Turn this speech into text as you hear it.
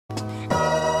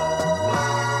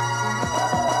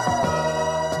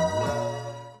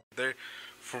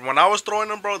when I was throwing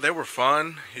them, bro, they were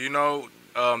fun. You know,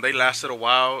 they lasted a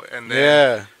while, and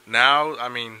then now, I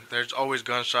mean, there's always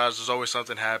gunshots. There's always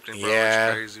something happening, bro.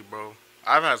 It's crazy, bro.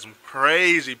 I've had some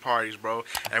crazy parties, bro.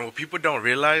 And what people don't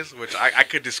realize, which I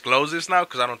could disclose this now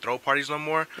because I don't throw parties no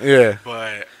more. Yeah.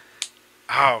 But,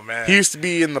 oh, man. He used to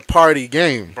be in the party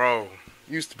game. Bro.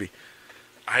 Used to be.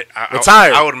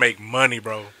 Retired. I would make money,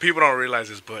 bro. People don't realize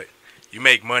this, but you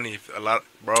make money a lot,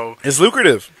 bro. It's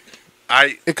lucrative.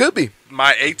 It could be.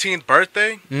 My 18th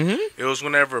birthday, it was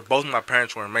whenever both of my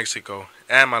parents were in Mexico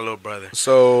and my little brother.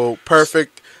 So,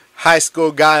 perfect high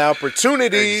school guy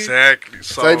opportunity. Exactly.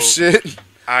 So type shit.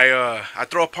 I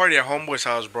throw a party at homeboy's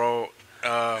house, bro.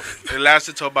 It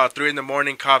lasted till about 3 in the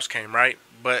morning. Cops came, right?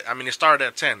 But I mean, it started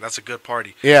at 10. That's a good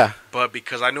party. Yeah. But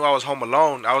because I knew I was home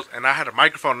alone, I had a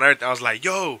microphone and everything. I was like,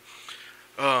 "Yo,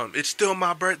 it's still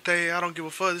my birthday. I don't give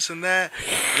a fuck this and that.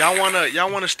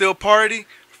 Y'all wanna still party?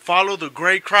 Follow the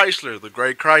Gray Chrysler. The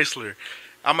Gray Chrysler.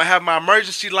 I'm gonna have my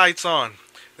emergency lights on."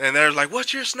 And they're like,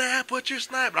 "What's your snap? What's your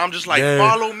snap?" And I'm just like,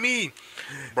 "Follow me,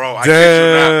 bro." I kid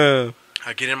you not.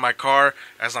 I get in my car.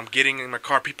 As I'm getting in my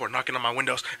car, people are knocking on my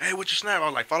windows. "Hey, what's your snap?" I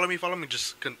was like, "Follow me, follow me."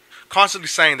 Just constantly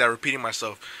saying that, repeating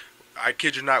myself. I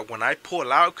kid you not. When I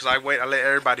pull out, because I let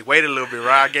everybody wait a little bit,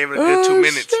 right? I gave it a good 2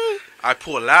 minutes. Shit. I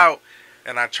pull out,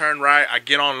 and I turn right. I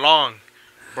get on long.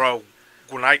 Bro,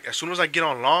 as soon as I get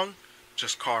on long,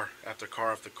 just car after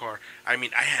car after car. I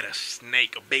mean, I had a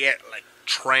snake, a big, like,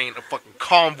 train, a fucking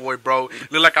convoy, bro.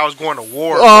 Looked like I was going to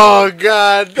war. Oh, bro.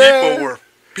 God damn.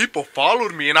 People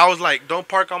followed me, and I was like, "Don't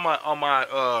park on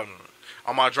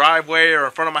my driveway or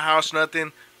in front of my house,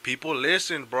 nothing." People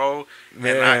listened, bro.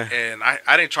 Yeah. And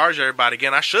I didn't charge everybody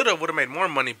again. I would have made more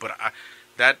money, but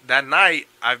that night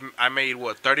I made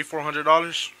what,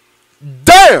 $3,400?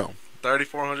 Damn.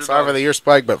 $3,400. Sorry for the ear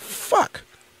spike, but fuck.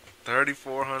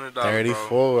 $3,400.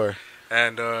 34.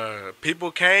 And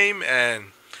people came and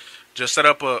just set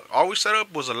up all we set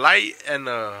up was a light and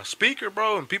a speaker,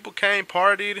 bro, and people came,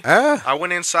 partied. I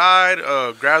went inside,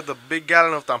 grabbed the big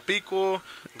gallon of Tampico,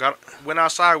 went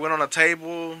outside, went on a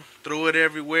table, threw it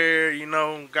everywhere, you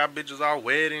know, got bitches all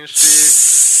wet and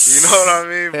shit. You know what I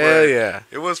mean? Hell yeah.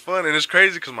 It was fun, and it's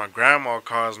crazy because my grandma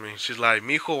calls me. She's like,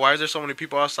 "Mijo, why is there so many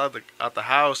people outside the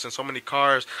house and so many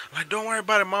cars?" I'm like, "Don't worry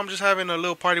about it, Mom. Just having a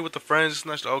little party with the friends."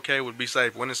 And I said, "Okay, would be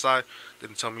safe." Went inside,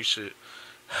 didn't tell me shit.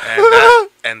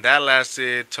 And that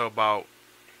lasted till about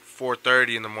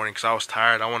 4:30 in the morning because I was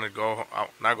tired. I wanted to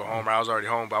not go home. I was already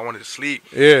home, but I wanted to sleep.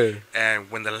 Yeah.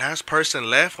 And when the last person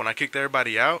left, when I kicked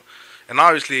everybody out, and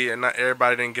obviously not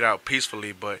everybody didn't get out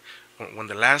peacefully, but when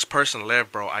the last person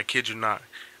left, bro, I kid you not,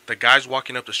 the guy's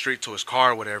walking up the street to his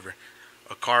car or whatever.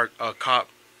 A cop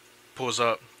pulls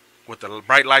up with the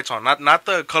bright lights on, not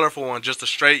the colorful one, just the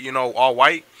straight, you know, all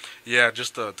white. Yeah,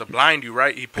 just to blind you,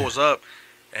 right? He pulls up.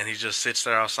 And he just sits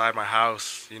there outside my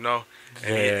house, you know,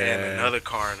 and another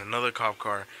car and another cop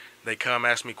car. They come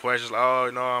ask me questions like, "Oh,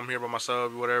 no, I'm here by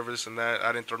myself, whatever, this and that.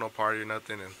 I didn't throw no party or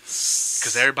nothing." And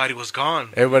because everybody was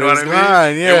gone. Everybody was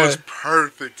gone, yeah. It was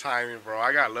perfect timing, bro.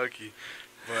 I got lucky.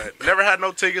 But never had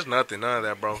no tickets, nothing, none of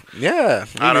that, bro. Yeah.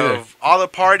 Out of all the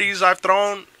parties I've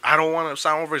thrown, I don't want to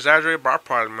sound over-exaggerated, but I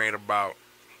probably made about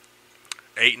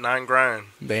 8-9 grand.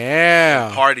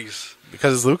 Damn. Parties.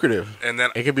 Because it's lucrative. And then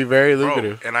it could be very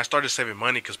lucrative. Bro, and I started saving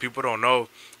money because people don't know.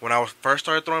 When I first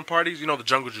started throwing parties, you know the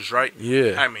jungle juice, right?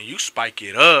 Yeah. I mean, you spike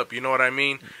it up. You know what I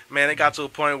mean? Man, it got to a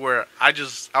point where I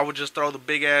would just throw the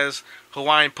big ass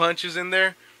Hawaiian punches in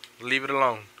there, leave it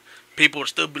alone. People would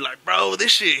still be like, "Bro,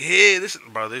 this shit here, this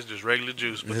is just regular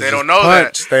juice," but they don't know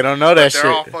that. They don't know that shit.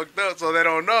 They're all fucked up, so they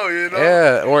don't know. You know?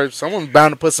 Yeah, or someone's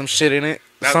bound to put some shit in it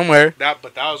somewhere.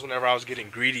 But that was whenever I was getting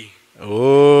greedy.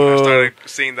 Oh! When I started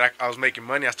seeing that I was making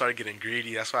money, I started getting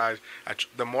greedy. That's why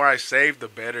the more I saved, the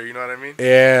better. You know what I mean?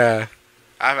 Yeah.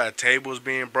 I've had tables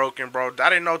being broken, bro. I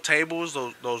didn't know tables,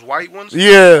 those white ones.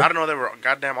 Yeah. I didn't know they were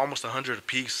goddamn almost 100 a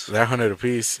piece. They're 100 a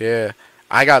piece, yeah.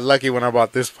 I got lucky when I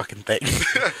bought this fucking thing.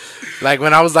 Like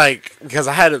when I was like, because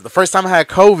the first time I had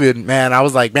COVID, man, I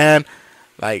was like, man,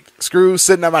 like screw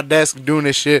sitting at my desk doing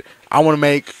this shit. I want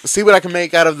to see what I can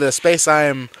make out of the space I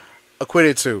am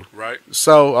acquitted to. Right.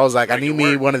 So I was like, I need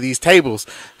me one of these tables.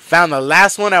 Found the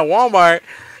last one at Walmart,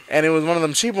 and it was one of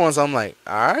them cheap ones. I'm like,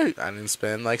 all right, I didn't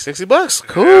spend like $60.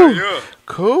 Cool. Yeah.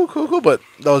 Cool. But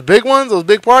those big ones, those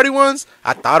big party ones,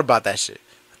 I thought about that shit.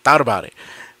 I thought about it.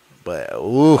 But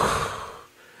ooh,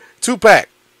 2-pack,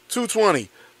 220.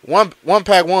 One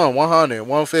pack, 100,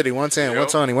 150, 110,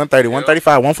 120, 130,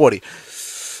 135, 140.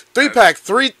 3-pack,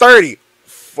 330.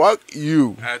 Fuck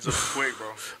you. Adds up quick,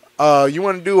 bro. You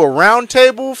want to do a round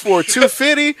table for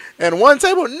 $250 and one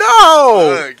table?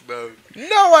 No! Heck no.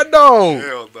 No, I don't.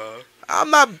 Hell no. I'm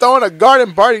not throwing a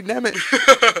garden party, damn it.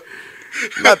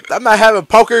 I'm not having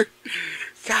poker.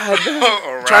 God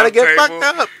damn. Trying to get fucked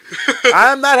up.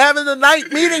 I'm not having the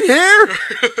night meeting here.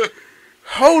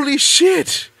 Holy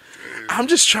shit. I'm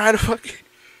just trying to fucking.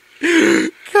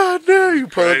 God damn, you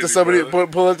pull up to somebody,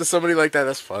 pull up to somebody like that.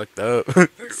 That's fucked up.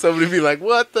 Somebody be like,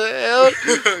 "What the hell?"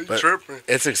 But tripping.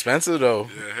 It's expensive though.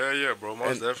 Yeah, hell yeah, bro.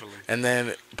 Most definitely. And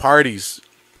then parties,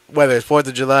 whether it's 4th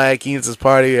of July, Keenan's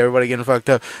party, everybody getting fucked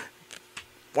up.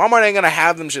 Walmart ain't gonna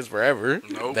have them shits forever.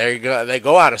 Nope. There you go. They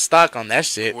go out of stock on that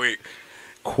shit.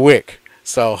 Quick.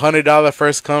 So $100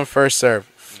 first come first serve.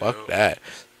 Fuck that.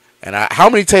 And how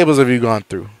many tables have you gone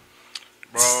through,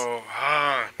 bro?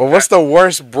 Well, what's the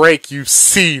worst break you've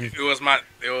seen? It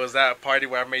was that party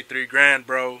where I made $3,000,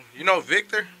 bro. You know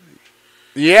Victor?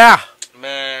 Yeah.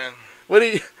 Man. What do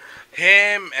you?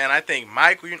 Him and I think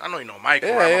Michael. I know you know Michael.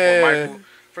 Yeah, right? Yeah. Michael.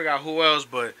 Forgot who else,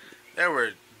 but they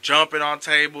were jumping on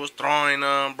tables, throwing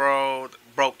them, bro.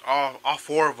 Broke all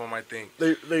 4 of them, I think.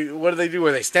 What did they do?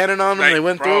 Were they standing on them? Like, they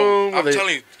went through them? I'm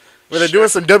telling you. Were they doing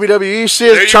some WWE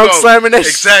shit? Chunk slamming that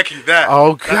shit? Exactly that.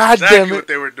 Oh, God damn it. What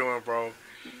they were doing, bro.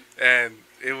 And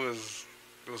it was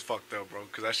fucked up, bro,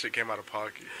 because that shit came out of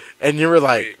pocket. And you were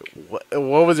like,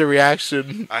 what was your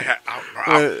reaction? I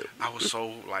was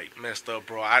so, like, messed up,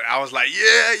 bro. I was like,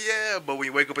 yeah. But when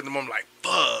you wake up in the morning, like,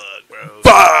 fuck, bro.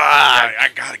 Fuck! I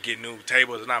gotta get new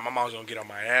tables. Nah, my mom's gonna get on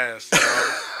my ass,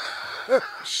 bro.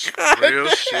 Real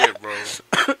shit, bro.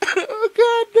 Oh,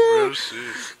 goddamn. Real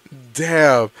shit.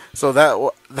 Damn. So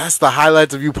that's the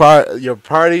highlights of your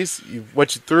parties?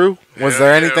 What you threw? Was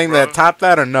there anything that topped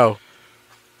that or no?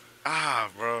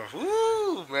 Bro.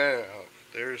 Woo, man.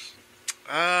 There's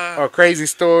a crazy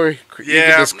story. You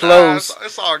can disclose.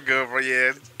 It's all good, bro.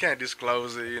 Yeah, can't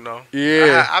disclose it, you know.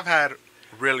 Yeah. I've had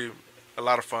really a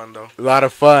lot of fun though. A lot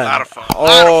of fun. A lot of fun.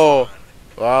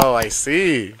 Oh, I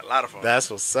see. A lot of fun.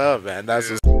 That's what's up, man. That's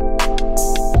what's